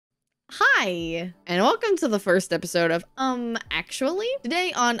Hi, and welcome to the first episode of Actually.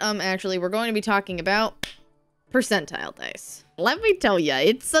 Today on Actually, we're going to be talking about percentile dice. Let me tell ya,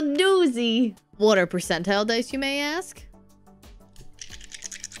 it's a doozy. What are percentile dice, you may ask?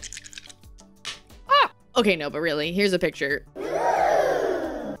 Okay, no, but really, here's a picture.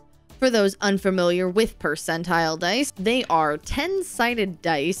 For those unfamiliar with percentile dice, they are 10-sided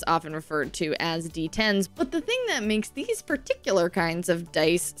dice, often referred to as D10s, but the thing that makes these particular kinds of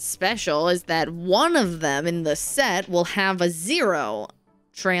dice special is that one of them in the set will have a 0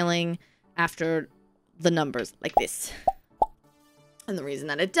 trailing after the numbers like this. And the reason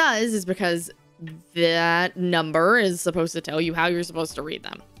that it does is because that number is supposed to tell you how you're supposed to read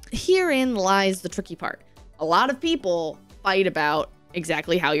them. Herein lies the tricky part. A lot of people fight about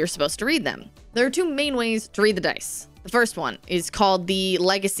exactly how you're supposed to read them. There are two main ways to read the dice. The first one is called the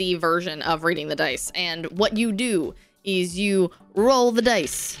legacy version of reading the dice, and what you do is you roll the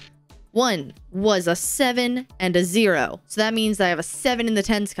dice. One was a 7 and a 0, so that means I have a 7 in the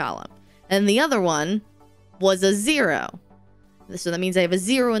tens column, and the other one was a 0, so that means I have a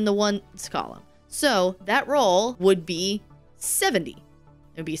 0 in the ones column. So that roll would be 70. It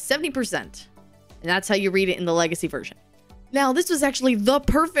would be 70%, and that's how you read it in the legacy version. Now, this was actually the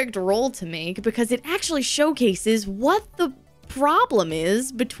perfect roll to make because it actually showcases what the problem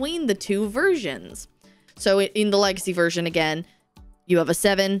is between the two versions. So in the legacy version, again, you have a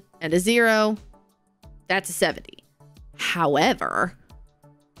 7 and a 0. That's a 70. However,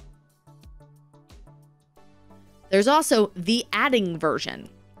 there's also the adding version.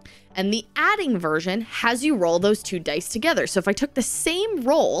 And the adding version has you roll those two dice together. So if I took the same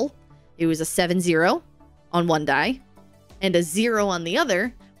roll, it was a 7-0 on one die and a 0 on the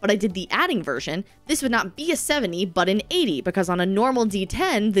other, but I did the adding version, this would not be a 70, but an 80, because on a normal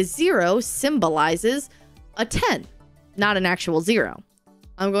D10, the 0 symbolizes a 10, not an actual 0.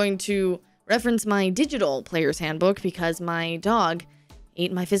 I'm going to reference my digital player's handbook because my dog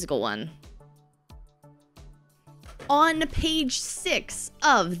ate my physical one. On page 6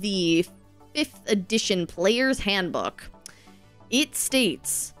 of the 5th edition player's handbook, it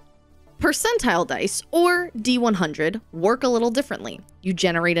states, percentile dice, or D100, work a little differently. You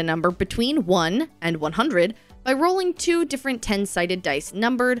generate a number between 1 and 100 by rolling two different 10-sided dice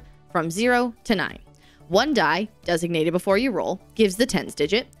numbered from 0 to 9. One die, designated before you roll, gives the tens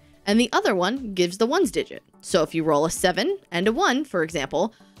digit, and the other one gives the ones digit. So if you roll a 7 and a 1, for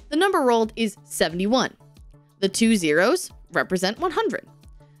example, the number rolled is 71. The two zeros represent 100.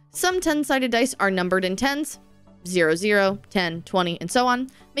 Some 10-sided dice are numbered in tens, 0, 0, 10, 20, and so on,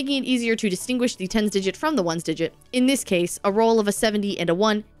 making it easier to distinguish the tens digit from the ones digit. In this case, a roll of a 70 and a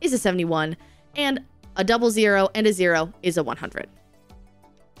 1 is a 71, and a double 0 and a 0 is a 100.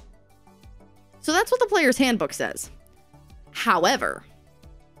 So that's what the player's handbook says. However,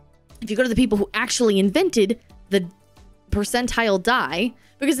 if you go to the people who actually invented the percentile die,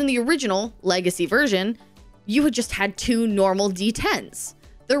 because in the original legacy version, you had just had two normal D10s.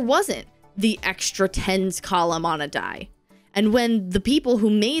 There wasn't the extra tens column on a die. And when the people who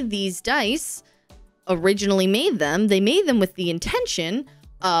made these dice originally made them, they made them with the intention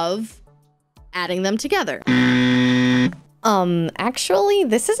of adding them together. Actually,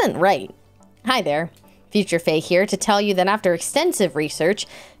 this isn't right. Hi there, Future Faye here to tell you that after extensive research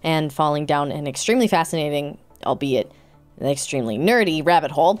and falling down an extremely fascinating, albeit an extremely nerdy rabbit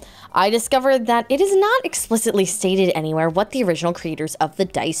hole, I discovered that it is not explicitly stated anywhere what the original creators of the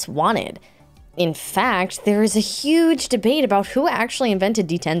dice wanted. In fact, there is a huge debate about who actually invented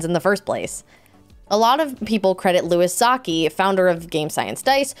D10s in the first place. A lot of people credit Louis Zocchi, founder of Game Science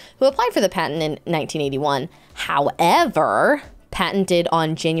Dice, who applied for the patent in 1981. However, patented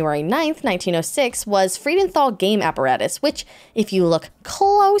on January 9th, 1906, was Friedenthal game apparatus, which, if you look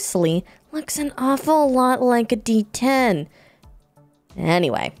closely, looks an awful lot like a D10.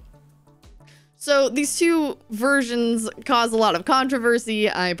 Anyway. So these two versions cause a lot of controversy.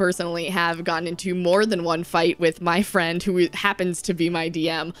 I personally have gotten into more than one fight with my friend, who happens to be my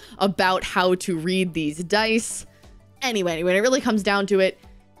DM, about how to read these dice. Anyway, when it really comes down to it,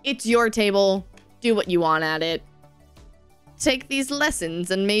 it's your table. Do what you want at it. Take these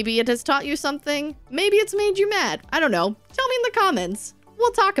lessons, and maybe it has taught you something. Maybe it's made you mad. I don't know. Tell me in the comments.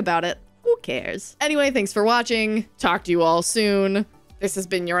 We'll talk about it. Who cares? Anyway, thanks for watching. Talk to you all soon. This has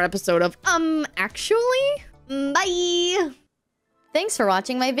been your episode of Actually. Bye! Thanks for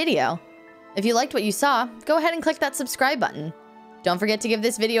watching my video. If you liked what you saw, go ahead and click that subscribe button. Don't forget to give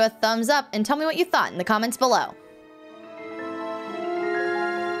this video a thumbs up and tell me what you thought in the comments below.